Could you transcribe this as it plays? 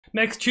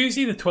Next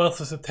Tuesday, the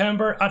 12th of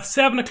September at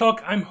 7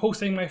 o'clock, I'm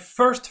hosting my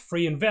first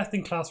free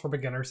investing class for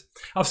beginners.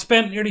 I've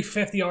spent nearly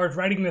 50 hours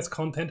writing this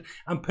content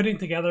and putting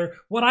together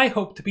what I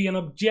hope to be an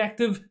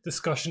objective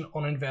discussion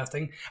on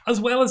investing, as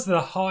well as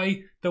the how,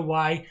 the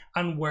why,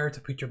 and where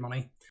to put your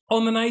money.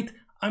 On the night,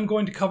 I'm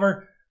going to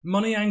cover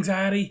money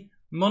anxiety,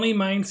 money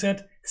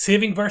mindset,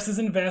 saving versus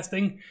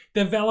investing,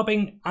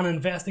 developing an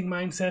investing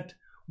mindset,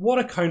 what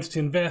accounts to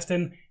invest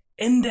in,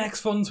 index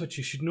funds which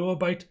you should know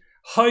about,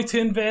 how to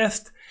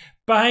invest,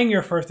 buying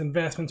your first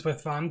investments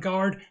with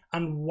Vanguard,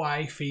 and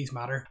why fees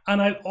matter.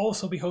 And I'll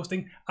also be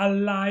hosting a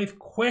live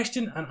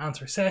question and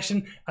answer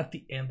session at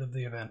the end of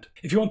the event.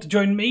 If you want to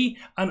join me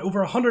and over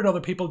 100 other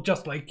people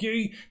just like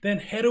you, then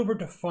head over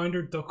to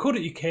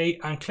founder.co.uk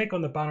and click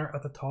on the banner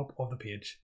at the top of the page.